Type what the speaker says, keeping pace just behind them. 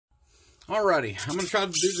Alrighty, I'm going to try to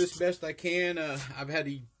do this best I can. I've had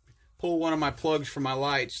to pull one of my plugs for my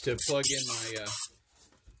lights to plug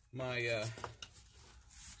in my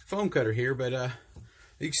foam cutter here, but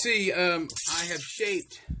you can see I have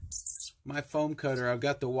shaped my foam cutter. I've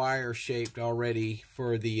got the wire shaped already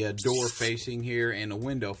for the door facing here and the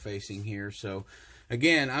window facing here. So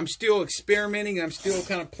again, I'm still experimenting. I'm still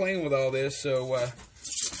kind of playing with all this, so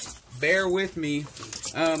bear with me.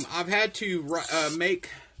 I've had to make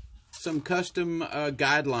some custom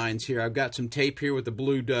guidelines here. I've got some tape here with the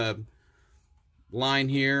blue line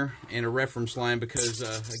here and a reference line because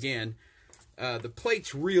again, the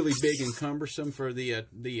plate's really big and cumbersome for the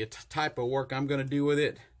type of work I'm going to do with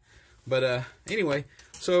it. But anyway,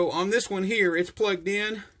 so on this one here, it's plugged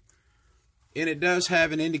in, and it does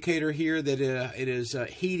have an indicator here that it is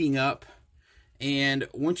heating up. And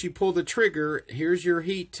once you pull the trigger, here's your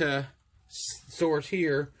heat source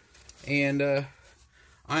here, and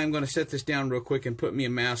I'm going to set this down real quick and put me a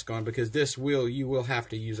mask on, because you will have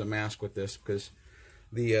to use a mask with this, because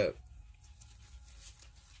the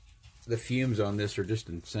fumes on this are just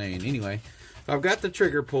insane. Anyway, I've got the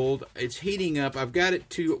trigger pulled. It's heating up. I've got it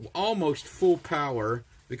to almost full power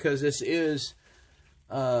because this is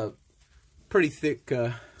pretty thick.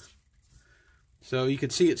 So you can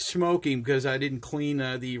see it's smoking because I didn't clean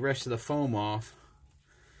the rest of the foam off.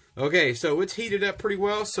 Okay, so it's heated up pretty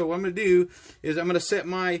well. So what I'm going to do is I'm going to set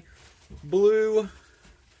my blue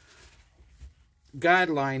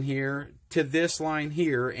guideline here to this line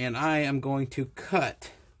here, and I am going to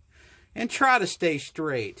cut and try to stay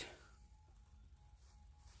straight.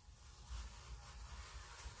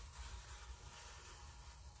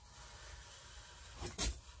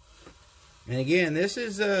 And again, this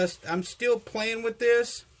is I'm still playing with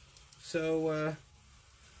this, so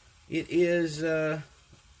it is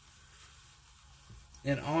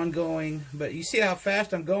an ongoing, but you see how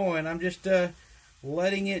fast I'm going. I'm just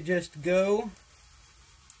letting it just go.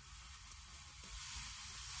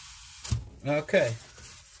 Okay.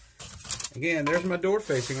 Again, there's my door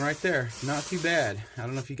facing right there. Not too bad. I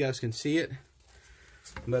don't know if you guys can see it,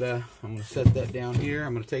 but I'm going to set that down here.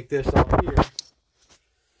 I'm going to take this off here.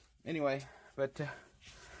 Anyway, but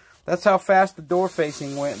that's how fast the door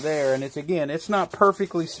facing went there. And it's not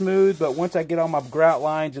perfectly smooth, but once I get all my grout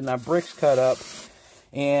lines and my bricks cut up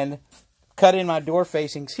and cut in my door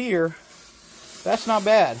facings here, that's not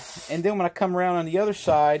bad. And then when I come around on the other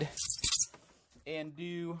side and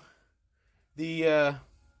do the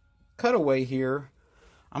cutaway here,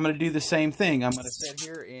 I'm going to do the same thing. I'm going to sit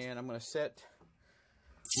here and I'm going to set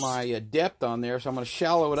my depth on there. So I'm going to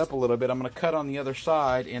shallow it up a little bit. I'm going to cut on the other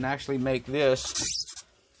side and actually make this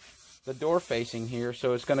the door facing here.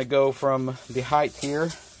 So it's going to go from the height here,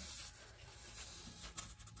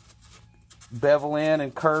 bevel in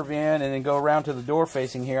and curve in, and then go around to the door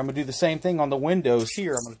facing here. I'm going to do the same thing on the windows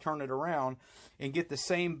here. I'm going to turn it around and get the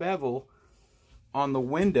same bevel on the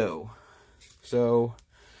window. So,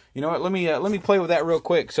 you know what? Let me play with that real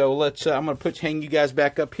quick. So let's. I'm going to hang you guys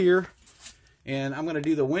back up here, and I'm going to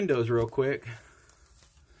do the windows real quick,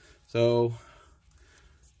 so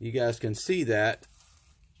you guys can see that.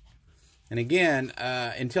 And again,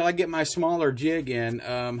 until I get my smaller jig in,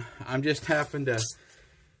 I'm just having to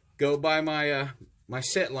go by my my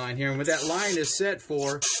set line here, and what that line is set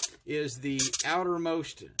for is the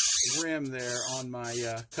outermost rim there on my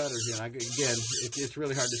cutter here. And again, it's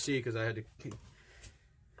really hard to see because I had to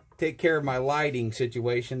take care of my lighting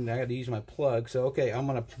situation. I had to use my plug. So okay, I'm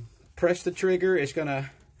gonna press the trigger. It's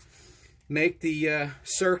gonna make the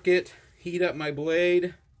circuit, heat up my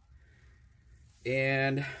blade,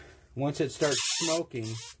 and once it starts smoking,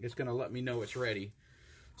 it's gonna let me know it's ready.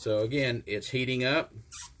 So again, it's heating up.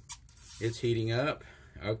 It's heating up.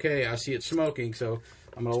 Okay, I see it smoking, so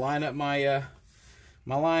I'm going to line up my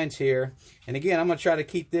my lines here. And again, I'm going to try to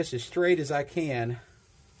keep this as straight as I can.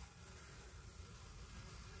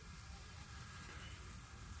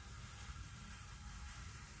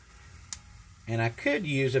 And I could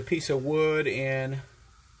use a piece of wood and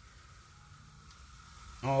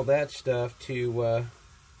all that stuff to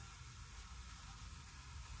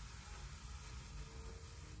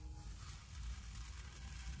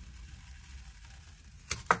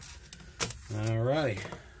Alrighty,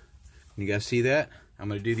 you guys see that? I'm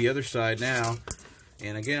going to do the other side now,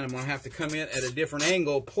 and again I'm going to have to come in at a different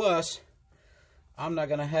angle, plus I'm not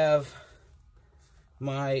going to have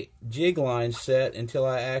my jig line set until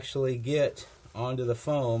I actually get onto the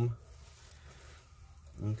foam.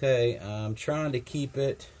 Okay, I'm trying to keep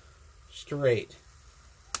it straight,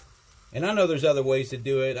 and I know there's other ways to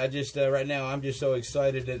do it. I just right now I'm just so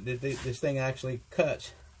excited that this thing actually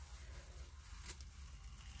cuts.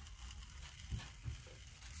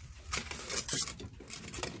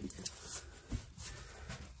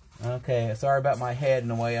 Okay, sorry about my head in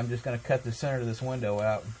the way. I'm just going to cut the center of this window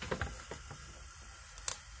out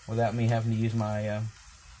without me having to use my...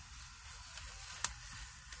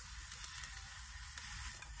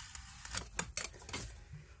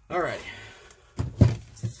 Alright. I'm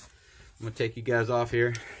going to take you guys off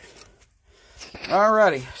here.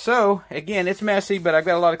 Alrighty. So, again, it's messy, but I've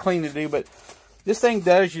got a lot of cleaning to do. But this thing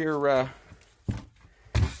does your...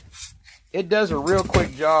 it does a real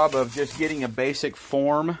quick job of just getting a basic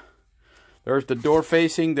form. There's the door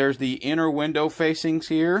facing. There's the inner window facings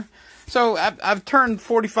here. So I've turned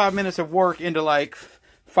 45 minutes of work into like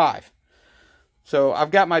 5. So I've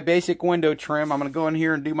got my basic window trim. I'm going to go in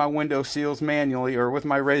here and do my window seals manually or with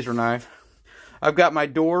my razor knife. I've got my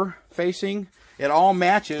door facing. It all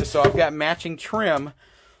matches, so I've got matching trim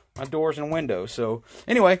on doors and windows. So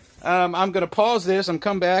anyway, I'm going to pause this and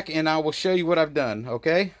come back and I will show you what I've done,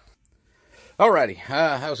 okay? Alrighty,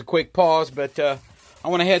 that was a quick pause, but I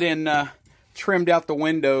went ahead and trimmed out the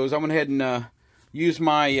windows. I went ahead and used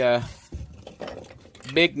my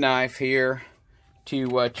big knife here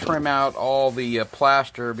to trim out all the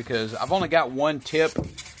plaster because I've only got one tip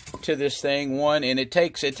to this thing, and it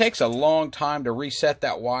takes a long time to reset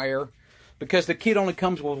that wire because the kit only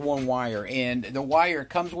comes with one wire, and the wire it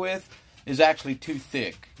comes with is actually too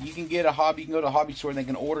thick. You can go to a hobby store and they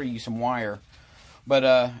can order you some wire,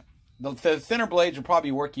 but the thinner blades will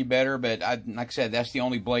probably work you better, but like I said, that's the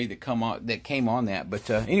only blade that came on that. But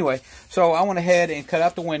anyway, so I went ahead and cut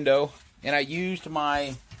out the window, and I used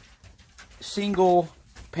my single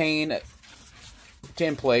pane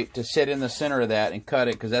template to sit in the center of that and cut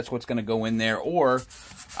it because that's what's going to go in there. Or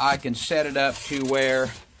I can set it up to where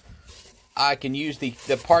I can use the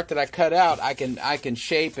part that I cut out. I can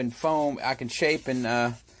shape and foam. I can shape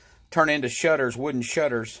and turn into shutters, wooden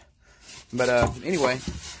shutters. But anyway.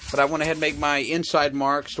 But I went ahead and make my inside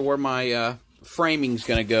marks to where my framing's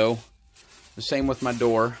going to go. The same with my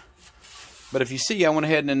door. But if you see, I went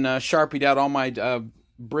ahead and Sharpied out all my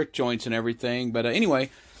brick joints and everything. But anyway,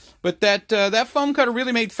 but that foam cutter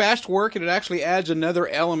really made fast work, and it actually adds another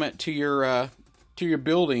element to your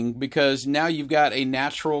building because now you've got a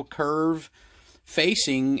natural curve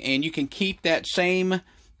facing, and you can keep that same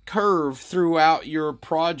curve throughout your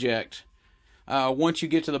project. Once you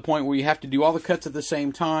get to the point where you have to do all the cuts at the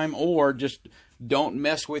same time, or just don't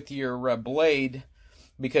mess with your blade,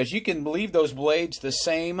 because you can leave those blades the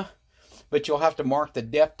same, but you'll have to mark the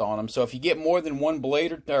depth on them. So if you get more than one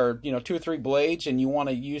blade or 2 or 3 blades and you want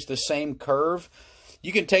to use the same curve,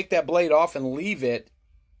 you can take that blade off and leave it,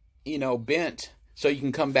 bent, so you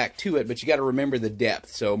can come back to it, but you got to remember the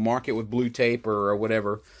depth. So mark it with blue tape or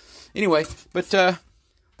whatever. Anyway, but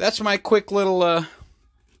that's my quick little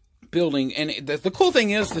building. And the cool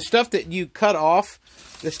thing is the stuff that you cut off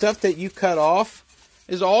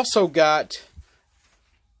is also got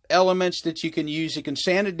elements that you can use. You can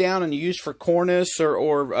sand it down and use for cornice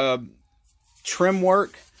or trim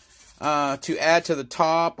work to add to the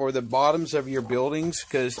top or the bottoms of your buildings,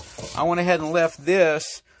 because I went ahead and left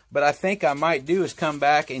this, but I think I might do is come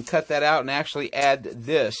back and cut that out and actually add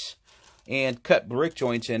this and cut brick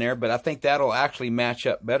joints in there, but I think that'll actually match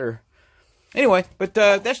up better. Anyway, but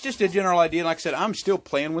that's just a general idea. Like I said, I'm still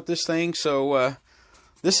playing with this thing, so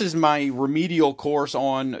this is my remedial course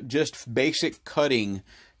on just basic cutting,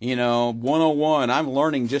 101. I'm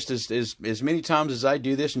learning just as many times as I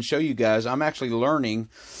do this and show you guys. I'm actually learning,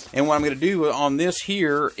 and what I'm going to do on this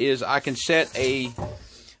here is I can set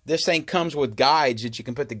this thing comes with guides that you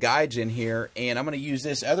can put the guides in here, and I'm going to use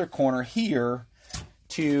this other corner here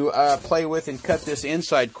to play with and cut this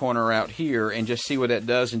inside corner out here and just see what that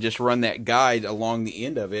does and just run that guide along the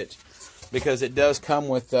end of it, because it does come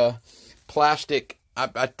with plastic.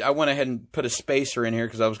 I went ahead and put a spacer in here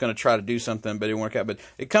because I was going to try to do something, but it didn't work out. But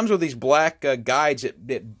it comes with these black guides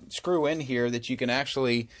that screw in here that you can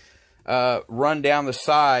actually run down the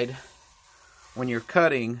side when you're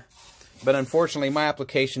cutting. But unfortunately, my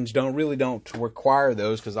applications don't require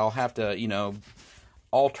those, because I'll have to,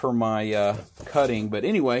 alter my cutting. But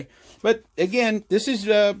anyway, but again, this is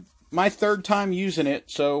my 3rd time using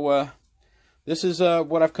it, so this is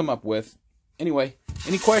what I've come up with. Anyway,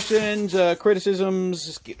 any questions,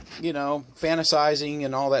 criticisms, fantasizing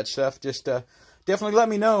and all that stuff, just definitely let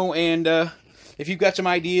me know. And if you've got some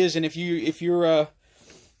ideas, and if you're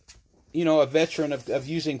a veteran of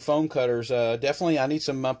using foam cutters, definitely I need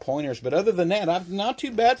some pointers. But other than that, I'm not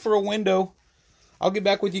too bad for a window. I'll get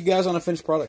back with you guys on a finished product.